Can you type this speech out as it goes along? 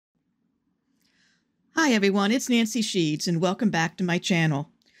Hi everyone, it's Nancy Sheads and welcome back to my channel.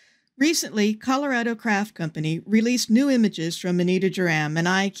 Recently, Colorado Craft Company released new images from Anita Jeram and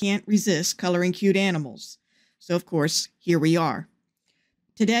I can't resist coloring cute animals. So of course, here we are.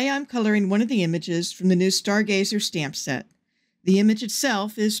 Today I'm coloring one of the images from the new Stargazer stamp set. The image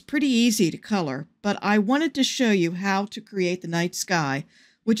itself is pretty easy to color, but I wanted to show you how to create the night sky,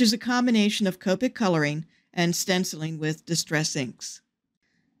 which is a combination of Copic coloring and stenciling with distress inks.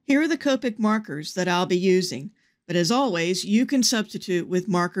 Here are the Copic markers that I'll be using, but as always, you can substitute with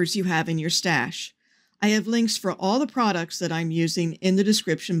markers you have in your stash. I have links for all the products that I'm using in the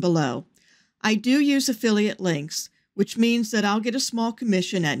description below. I do use affiliate links, which means that I'll get a small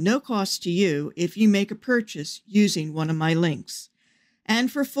commission at no cost to you if you make a purchase using one of my links.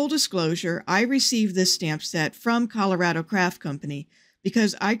 And for full disclosure, I received this stamp set from Colorado Craft Company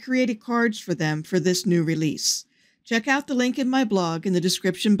because I created cards for them for this new release. Check out the link in my blog in the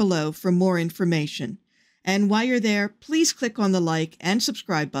description below for more information. And while you're there, please click on the like and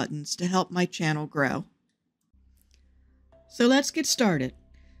subscribe buttons to help my channel grow. So let's get started.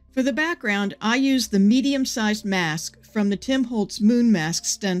 For the background, I used the medium-sized mask from the Tim Holtz Moon Mask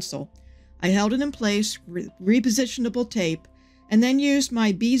stencil. I held it in place with repositionable tape and then used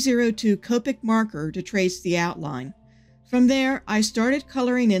my B02 Copic marker to trace the outline. From there, I started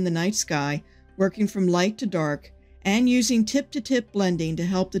coloring in the night sky, working from light to dark, and using tip-to-tip blending to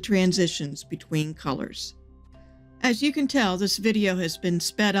help the transitions between colors. As you can tell, this video has been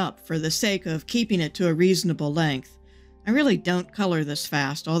sped up for the sake of keeping it to a reasonable length. I really don't color this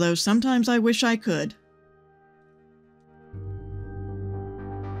fast, although sometimes I wish I could.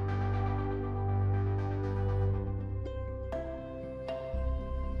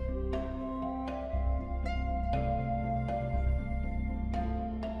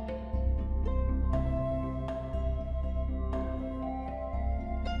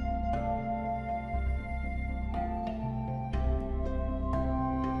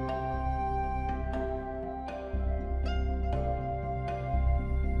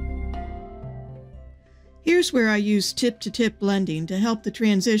 Here's where I use tip-to-tip blending to help the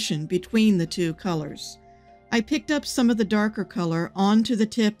transition between the two colors. I picked up some of the darker color onto the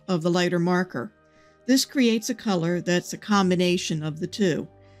tip of the lighter marker. This creates a color that's a combination of the two.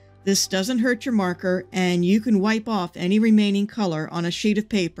 This doesn't hurt your marker, and you can wipe off any remaining color on a sheet of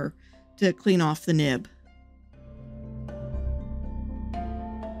paper to clean off the nib.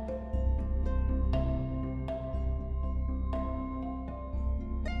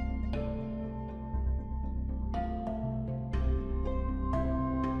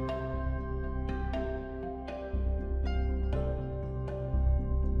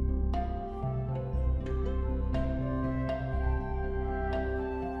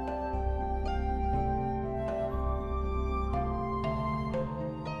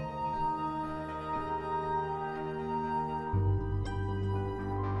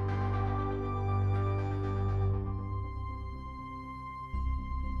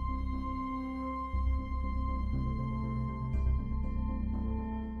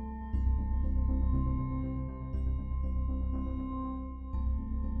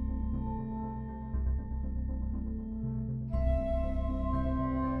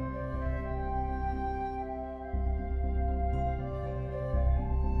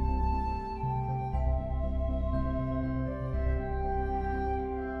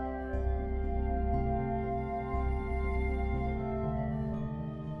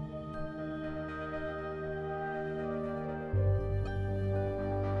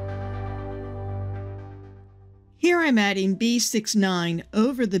 Here I'm adding B69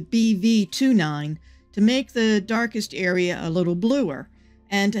 over the BV29 to make the darkest area a little bluer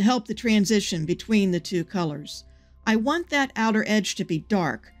and to help the transition between the two colors. I want that outer edge to be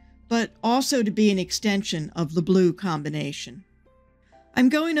dark, but also to be an extension of the blue combination. I'm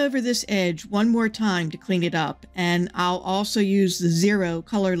going over this edge one more time to clean it up, and I'll also use the 0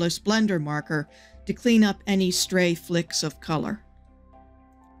 colorless blender marker to clean up any stray flicks of color.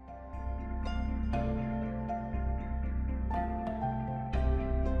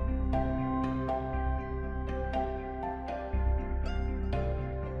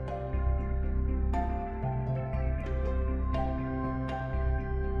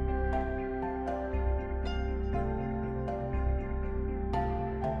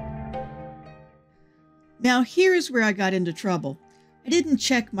 Now here is where I got into trouble. I didn't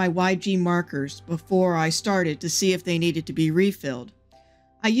check my YG markers before I started to see if they needed to be refilled.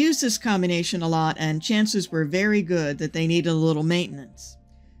 I use this combination a lot and chances were very good that they needed a little maintenance.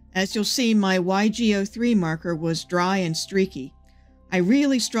 As you'll see, my YG03 marker was dry and streaky. I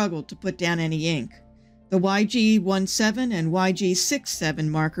really struggled to put down any ink. The YG17 and YG67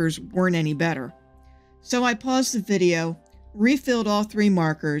 markers weren't any better. So I paused the video, refilled all 3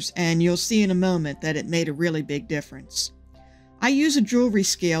 markers, and you'll see in a moment that it made a really big difference. I use a jewelry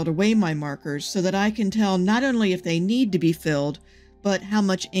scale to weigh my markers so that I can tell not only if they need to be filled, but how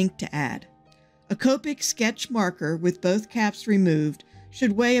much ink to add. A Copic sketch marker with both caps removed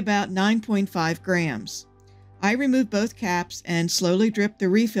should weigh about 9.5 grams. I remove both caps and slowly drip the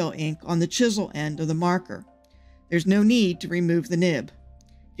refill ink on the chisel end of the marker. There's no need to remove the nib.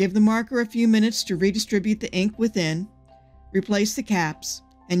 Give the marker a few minutes to redistribute the ink within, replace the caps,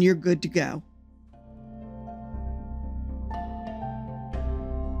 and you're good to go.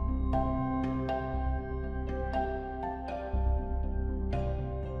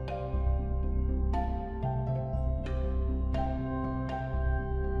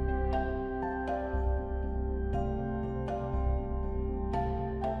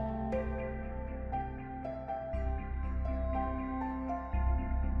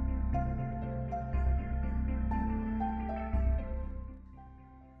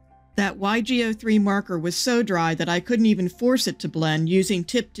 That YGO3 marker was so dry that I couldn't even force it to blend using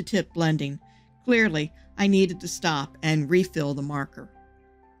tip-to-tip blending. Clearly, I needed to stop and refill the marker.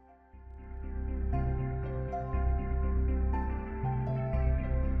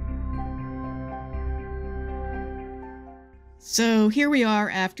 So here we are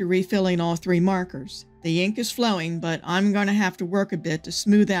after refilling all 3 markers. The ink is flowing, but I'm going to have to work a bit to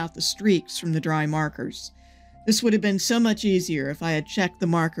smooth out the streaks from the dry markers. This would have been so much easier if I had checked the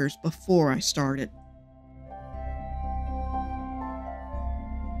markers before I started.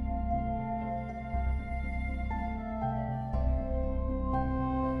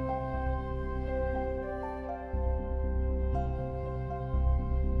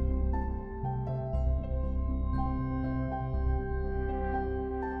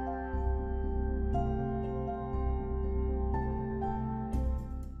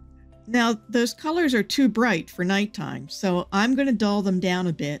 Now, those colors are too bright for nighttime, so I'm going to dull them down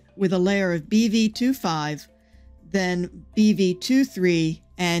a bit with a layer of BV25, then BV23,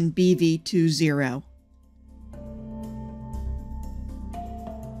 and BV20.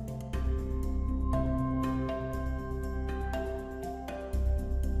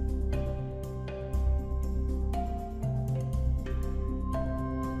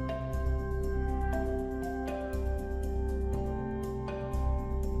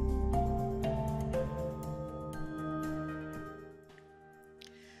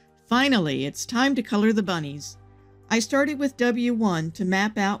 Finally, it's time to color the bunnies. I started with W1 to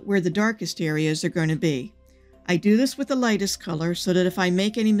map out where the darkest areas are going to be. I do this with the lightest color so that if I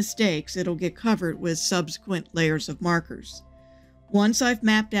make any mistakes, it'll get covered with subsequent layers of markers. Once I've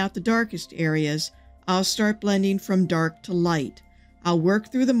mapped out the darkest areas, I'll start blending from dark to light. I'll work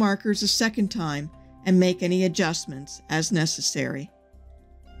through the markers a second time and make any adjustments as necessary.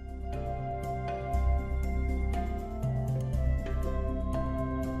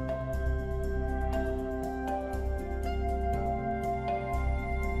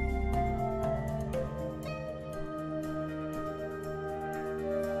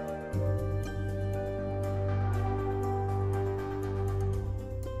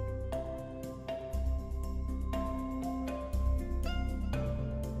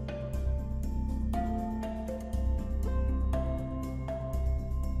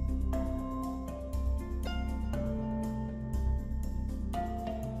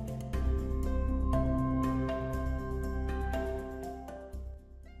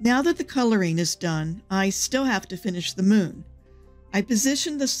 Now that the coloring is done, I still have to finish the moon. I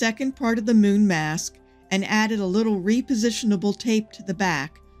positioned the second part of the moon mask and added a little repositionable tape to the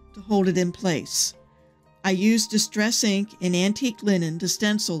back to hold it in place. I used distress ink and antique linen to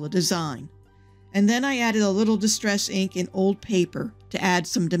stencil the design, and then I added a little distress ink in old paper to add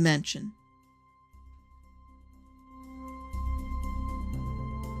some dimension.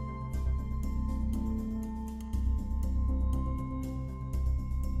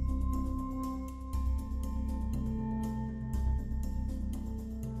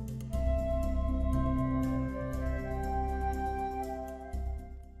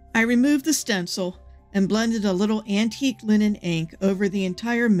 I removed the stencil and blended a little antique linen ink over the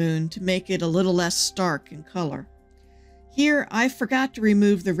entire moon to make it a little less stark in color. Here, I forgot to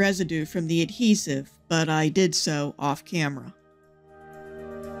remove the residue from the adhesive, but I did so off camera.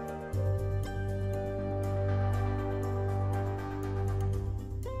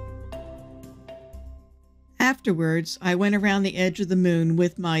 Afterwards, I went around the edge of the moon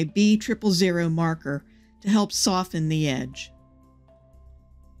with my B000 marker to help soften the edge.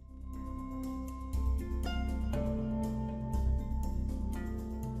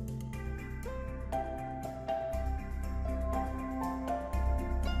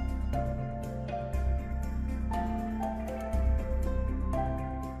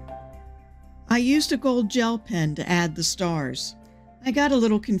 I used a gold gel pen to add the stars. I got a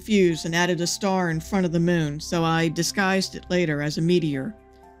little confused and added a star in front of the moon, so I disguised it later as a meteor.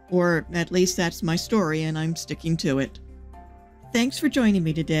 Or at least that's my story, and I'm sticking to it. Thanks for joining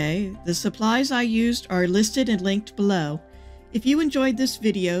me today. The supplies I used are listed and linked below. If you enjoyed this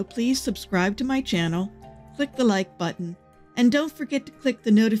video, please subscribe to my channel, click the like button, and don't forget to click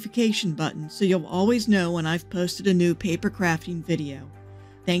the notification button so you'll always know when I've posted a new paper crafting video.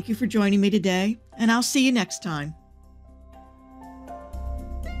 Thank you for joining me today, and I'll see you next time.